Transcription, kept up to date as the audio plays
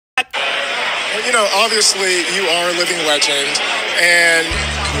You know, obviously you are a living legend, and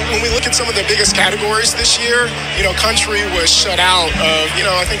when we look at some of the biggest categories this year, you know, country was shut out of, you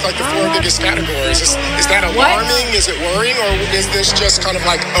know, I think like the 4 biggest categories. Is that alarming? Is it worrying, or is this just kind of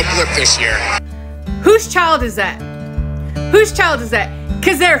like a blip this year? Whose child is that? Whose child is that?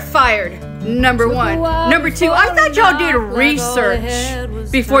 Because they're fired, number 1. Number 2, I thought y'all did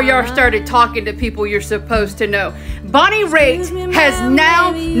research before y'all started talking to people you're supposed to know. Bonnie Raitt has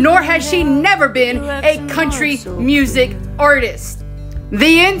now, nor has she never been, a country music artist.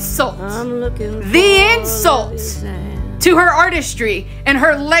 The insult to her artistry and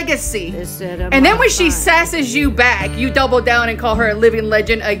her legacy. And then when she sasses you back, you double down and call her a living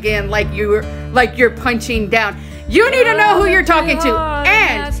legend again, like you're punching down. You need to know who you're talking to.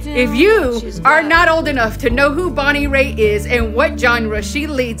 And if you are not old enough to know who Bonnie Raitt is and what genre she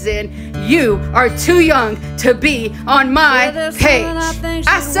leads in, you are too young to be on my page.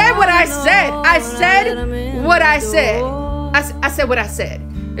 I said what I said. I said what I said. I said what I said.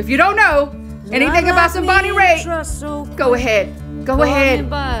 If you don't know anything about some Bonnie Raitt, go ahead. Go ahead.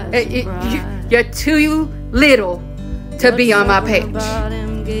 You're too little to be on my page.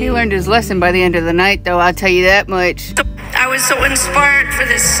 He learned his lesson by the end of the night, though, I'll tell you that much. I was so inspired for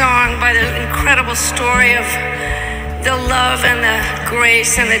this song by the incredible story of the love and the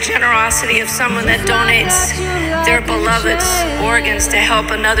grace and the generosity of someone that donates their beloved's organs to help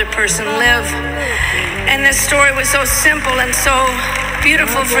another person live. And this story was so simple and so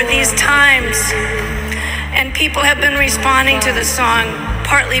beautiful for these times. And people have been responding to the song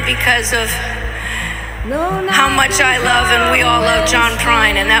partly because of how much I love and we all love John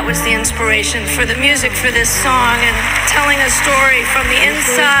Prine, and that was the inspiration for the music for this song and telling a story from the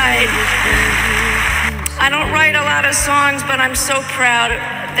inside. I don't write a lot of songs, but I'm so proud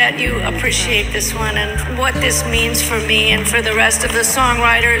that you appreciate this one and what this means for me and for the rest of the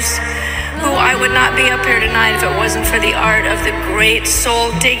songwriters who I would not be up here tonight if it wasn't for the art of the great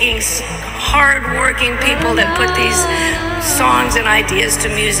soul-digging, hard-working people that put these songs and ideas to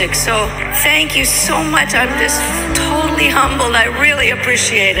music. So thank you so much. I'm just totally humbled. I really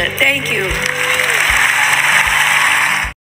appreciate it. Thank you.